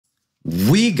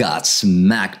We got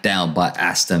smacked down by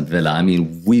Aston Villa. I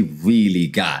mean, we really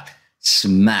got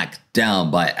smacked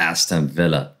down by Aston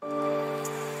Villa.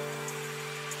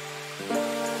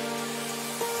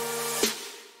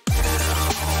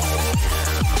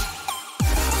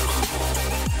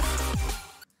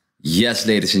 Yes,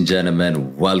 ladies and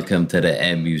gentlemen, welcome to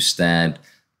the MU stand.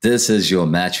 This is your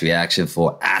match reaction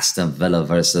for Aston Villa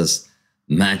versus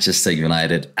Manchester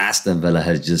United. Aston Villa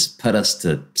has just put us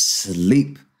to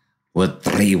sleep with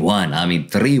 3-1. I mean,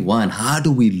 3-1. How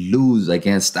do we lose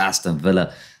against Aston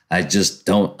Villa? I just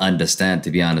don't understand,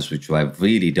 to be honest with you. I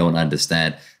really don't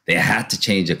understand. They had to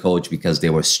change a coach because they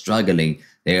were struggling.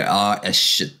 They are a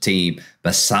shit team,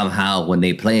 but somehow when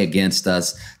they play against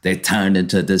us, they turned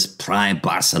into this prime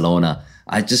Barcelona.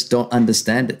 I just don't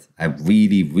understand it. I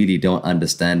really don't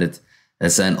understand it.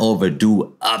 It's an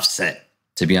overdue upset,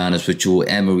 to be honest with you.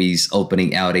 Emery's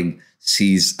opening outing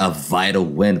sees a vital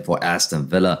win for Aston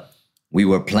Villa. We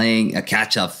were playing a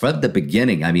catch-up from the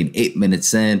beginning. I mean, 8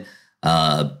 minutes in,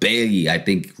 Bailey, I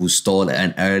think, who stole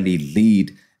an early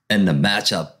lead in the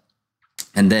matchup.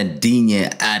 And then Digne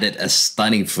added a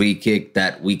stunning free kick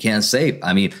that we can't save.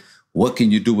 I mean, what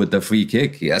can you do with the free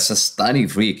kick? That's a stunning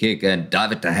free kick, and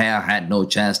David De Gea had no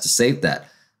chance to save that.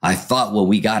 I thought when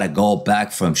we got a goal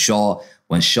back from Shaw,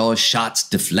 when Shaw's shots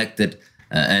deflected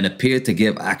and appeared to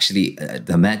give actually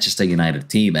the Manchester United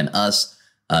team and us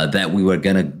that we were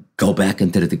going to go back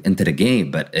into the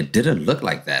game, but it didn't look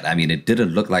like that. I mean, it didn't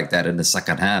look like that in the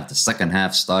second half. The second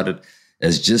half started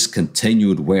as just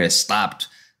continued where it stopped.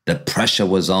 The pressure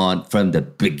was on from the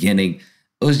beginning.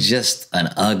 It was just an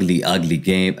ugly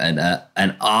game and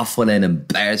an awful and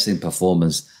embarrassing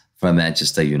performance from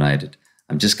Manchester United.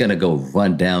 I'm just going to go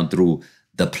run down through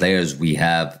the players we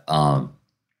have.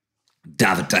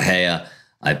 David De Gea,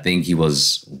 I think he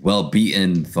was well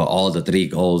beaten for all the 3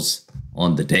 goals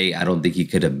on the day. I don't think he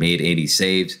could have made any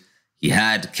saves. He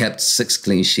had kept 6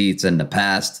 clean sheets in the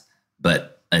past,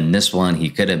 but in this one, he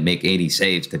couldn't make any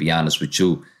saves, to be honest with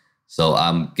you. So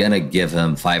I'm going to give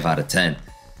him 5 out of 10.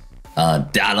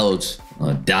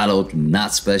 Dalot,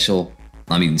 not special.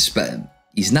 I mean,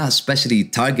 he's not especially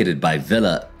targeted by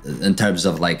Villa in terms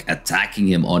of like attacking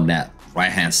him on that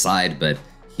right-hand side, but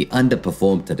he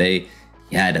underperformed today.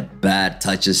 He had bad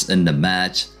touches in the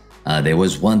match. There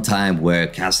was one time where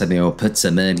Casemiro puts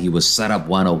him in. He was set up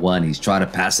 1-on-1. He's trying to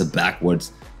pass it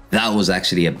backwards. That was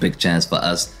actually a big chance for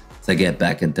us to get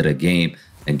back into the game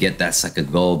and get that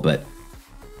second goal, but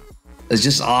it's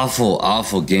just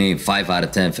awful game. 5 out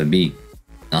of 10 for me.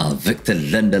 Victor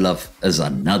Lindelof is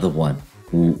another one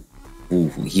who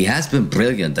he has been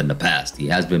brilliant in the past.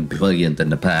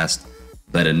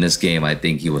 But in this game, I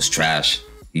think he was trash.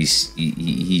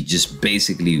 He just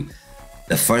basically,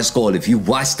 the first goal, if you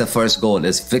watch the first goal,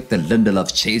 it's Victor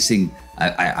Lindelof chasing,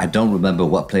 I don't remember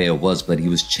what player it was, but he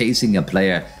was chasing a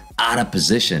player out of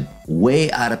position,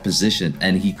 way out of position,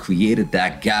 and he created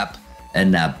that gap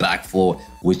and that back four,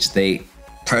 which they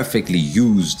perfectly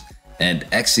used and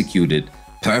executed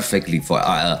perfectly for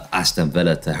Aston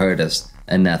Villa to hurt us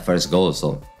in that first goal.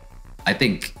 So I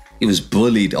think he was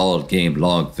bullied all game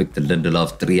long. Victor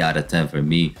Lindelof, 3 out of 10 for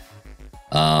me.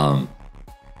 Lisandro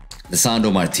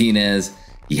Martinez,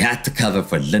 he had to cover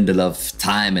for Lindelof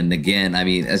time and again. I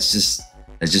mean, it's just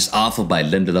awful by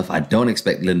Lindelof. I don't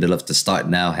expect Lindelof to start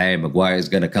now. Harry Maguire is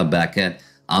going to come back in.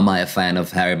 Am I a fan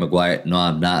of Harry Maguire? No,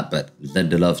 I'm not. But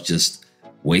Lindelof just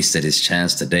wasted his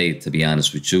chance today, to be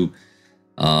honest with you.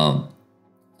 And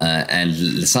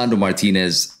Lisandro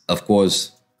Martinez, of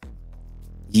course,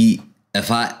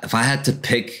 if I had to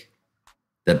pick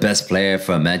the best player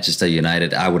from Manchester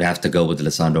United, I would have to go with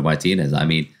Lisandro Martinez. I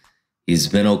mean, he's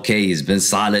been okay. He's been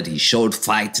solid. He showed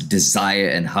fight, desire,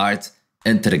 and heart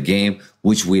into the game,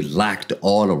 which we lacked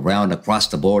all around across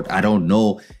the board. I don't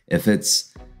know if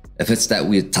it's that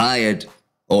we're tired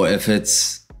or if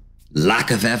it's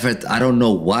lack of effort. I don't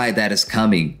know why that is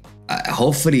coming.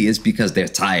 Hopefully it's because they're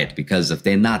tired, because if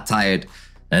they're not tired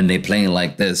and they're playing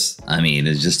like this, I mean,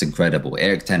 it's just incredible.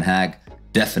 Erik Ten Hag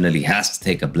definitely has to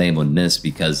take a blame on this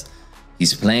because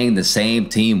he's playing the same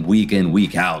team week in,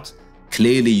 week out.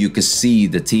 Clearly, you can see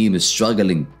the team is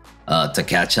struggling to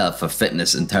catch up for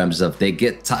fitness in terms of they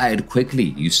get tired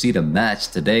quickly. You see the match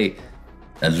today.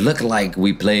 It looked like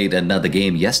we played another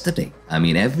game yesterday. I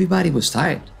mean, everybody was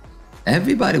tired.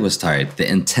 Everybody was tired. The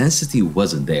intensity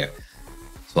wasn't there.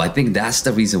 So I think that's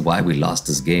the reason why we lost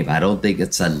this game. I don't think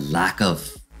it's a lack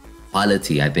of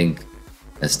quality. I think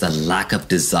it's the lack of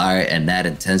desire and that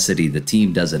intensity the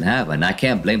team doesn't have. And I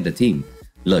can't blame the team.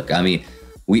 Look, I mean,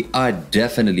 we are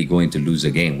definitely going to lose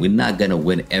a game. We're not going to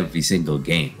win every single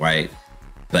game, right?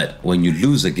 But when you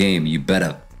lose a game, you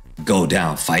better go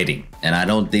down fighting. And I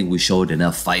don't think we showed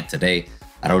enough fight today.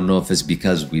 I don't know if it's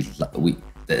because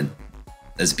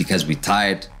it's because we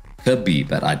tired. Could be,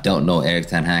 but I don't know. Erik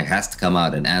ten Hag has to come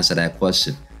out and answer that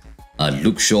question.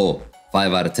 Luke Shaw,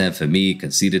 5 out of 10 for me.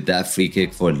 Conceded that free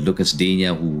kick for Lucas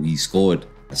Digne, who he scored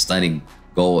a stunning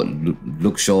goal.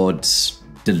 Luke Shaw's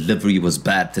delivery was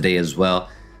bad today as well.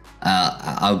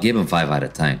 I'll give him 5 out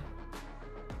of 10.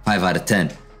 5 out of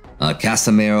 10.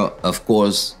 Casemiro, of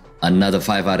course, another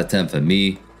 5 out of 10 for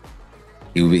me.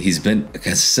 He's been a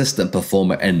consistent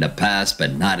performer in the past,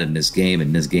 but not in this game.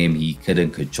 In this game, he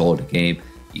couldn't control the game.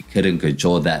 He couldn't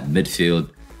control that midfield.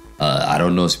 I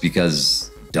don't know if it's because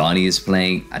Donny is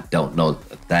playing. I don't know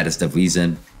if that is the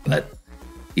reason, but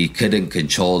he couldn't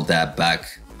control that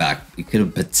back. He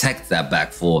couldn't protect that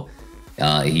back four.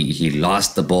 He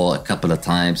lost the ball a couple of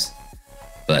times,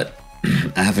 but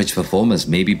average performance,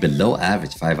 maybe below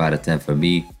average, 5 out of 10 for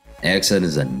me. Eriksen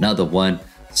is another one.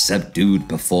 Subdued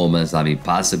performance. I mean,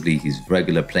 possibly his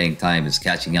regular playing time is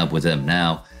catching up with him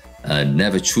now.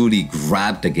 Never truly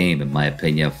grabbed the game, in my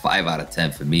opinion. 5 out of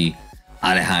 10 for me.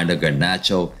 Alejandro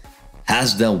Garnacho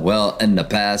has done well in the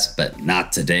past, but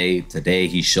not today. Today,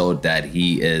 he showed that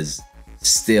he is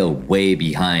still way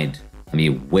behind. I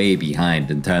mean, way behind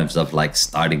in terms of like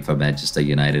starting for Manchester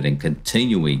United and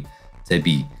continuing to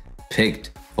be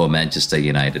picked for Manchester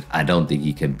United. I don't think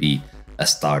he can be a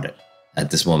starter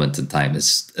at this moment in time.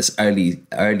 It's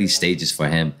early stages for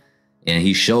him, and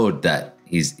he showed that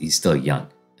he's still young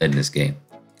in this game.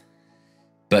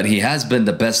 But he has been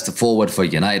the best forward for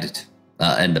United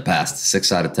in the past.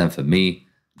 6 out of 10 for me.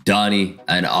 Donny,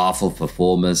 an awful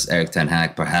performance. Erik ten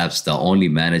Hag, perhaps the only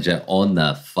manager on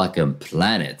the fucking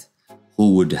planet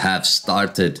who would have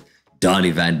started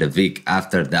Donny van de Beek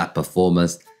after that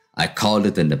performance. I called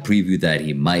it in the preview that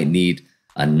he might need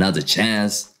another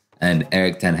chance, and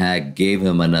Erik ten Hag gave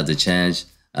him another chance.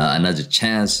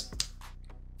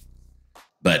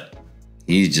 But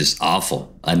he's just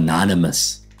awful.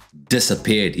 Anonymous.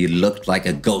 Disappeared. He looked like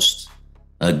a ghost.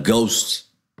 A ghost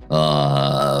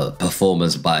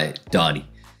performance by Donny.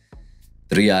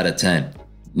 3 out of 10.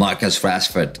 Marcus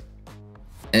Rashford.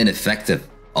 Ineffective.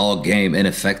 All game.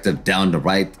 Ineffective down the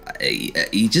right.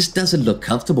 He just doesn't look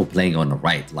comfortable playing on the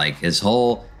right. Like his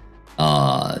whole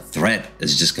threat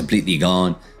is just completely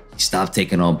gone. He stopped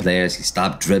taking on players. He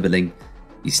stopped dribbling.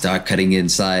 He started cutting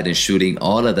inside and shooting.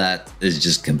 All of that is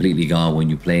just completely gone when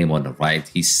you play him on the right.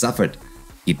 He suffered.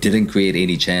 He didn't create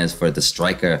any chance for the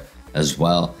striker as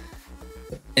well.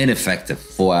 Ineffective.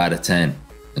 4 out of 10.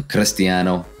 And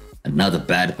Cristiano, another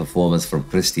bad performance from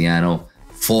Cristiano.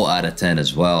 4 out of 10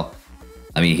 as well.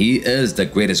 I mean, he is the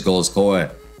greatest goal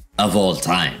scorer of all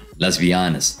time. Let's be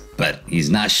honest. But he's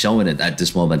not showing it at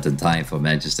this moment in time for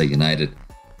Manchester United.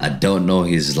 I don't know,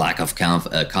 his lack of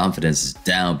confidence is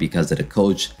down because of the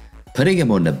coach putting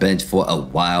him on the bench for a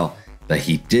while. But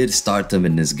he did start him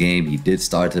in this game. He did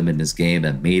start him in this game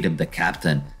and made him the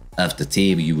captain of the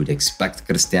team. You would expect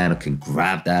Cristiano can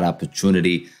grab that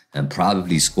opportunity and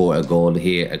probably score a goal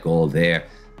here, a goal there.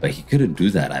 But he couldn't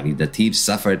do that. I mean, the team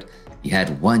suffered. He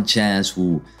had one chance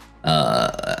who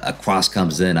a cross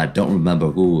comes in. I don't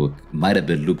remember who. It might have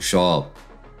been Luke Shaw.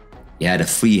 He had a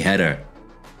free header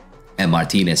and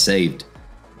Martinez saved.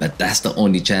 But that's the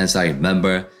only chance I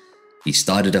remember. He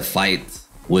started a fight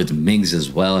with Mings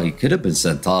as well. He could have been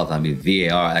sent off. I mean,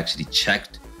 VAR actually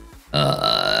checked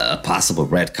a possible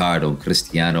red card on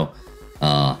Cristiano.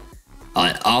 An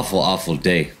awful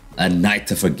day. A night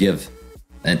to forgive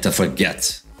and to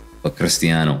forget for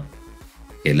Cristiano.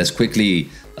 Okay, let's quickly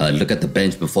look at the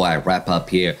bench before I wrap up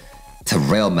here.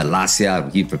 Terrell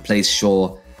Malacia, he replaced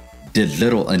Shaw. Did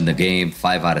little in the game.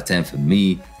 5 out of 10 for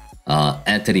me.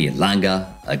 Anthony Elanga,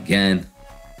 again.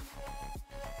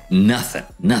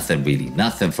 Nothing really.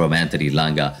 Nothing from Anthony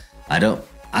Elanga. I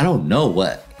don't know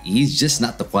what. He's just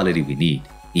not the quality we need.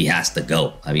 He has to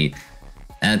go. I mean,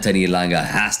 Anthony Elanga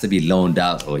has to be loaned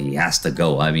out or he has to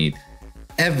go. I mean,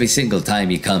 every single time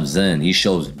he comes in, he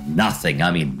shows nothing.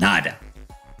 I mean, nada.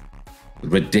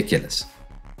 Ridiculous.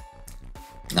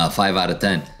 5 out of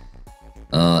 10.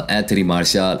 Anthony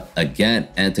Martial, again.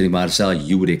 Anthony Martial,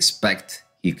 you would expect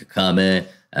he could come in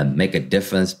and make a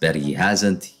difference, but he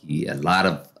hasn't. A lot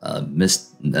of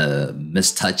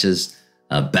missed touches,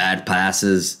 bad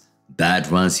passes, bad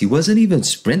runs. He wasn't even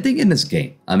sprinting in this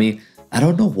game. I mean, I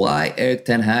don't know why Erik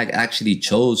ten Hag actually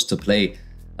chose to play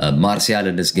Martial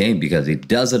in this game, because it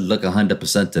doesn't look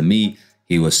 100% to me.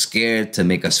 He was scared to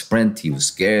make a sprint. He was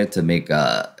scared to make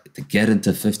to get into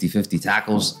 50-50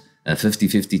 tackles and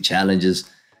 50-50 challenges.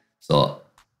 So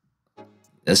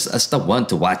that's the one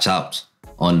to watch out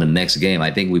on the next game.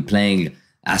 I think we're playing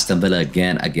Aston Villa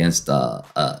again against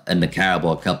in the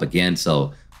Carabao Cup again.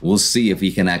 So we'll see if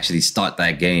he can actually start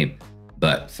that game.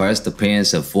 But first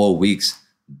appearance in 4 weeks,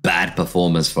 bad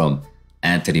performance from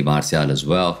Anthony Martial as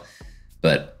well.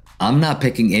 But I'm not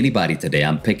picking anybody today.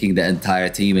 I'm picking the entire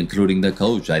team, including the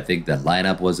coach. I think the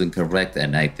lineup wasn't correct,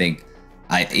 and I think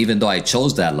even though I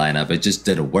chose that lineup, it just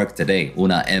didn't work today.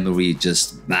 Unai Emery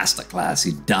just masterclass.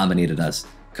 He dominated us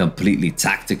completely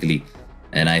tactically.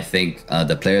 And I think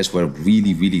the players were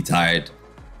really, really tired,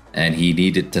 and he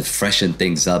needed to freshen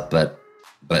things up. But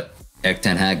Erik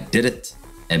ten Hag did it.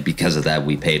 And because of that,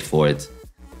 we paid for it,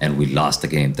 and we lost the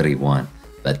game 3-1.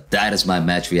 But that is my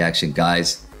match reaction,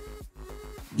 guys.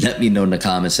 Let me know in the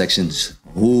comment sections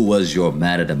who was your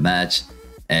man of the match.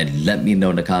 And let me know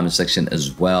in the comment section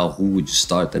as well, who would you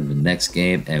start in the next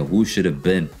game and who should have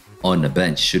been on the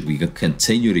bench. Should we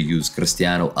continue to use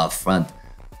Cristiano up front,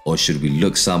 or should we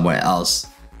look somewhere else?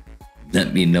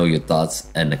 Let me know your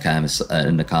thoughts in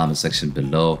the comment section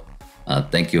below.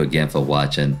 Thank you again for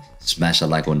watching. Smash a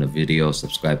like on the video,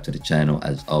 subscribe to the channel.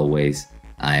 As always,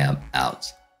 I am out.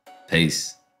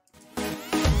 Peace.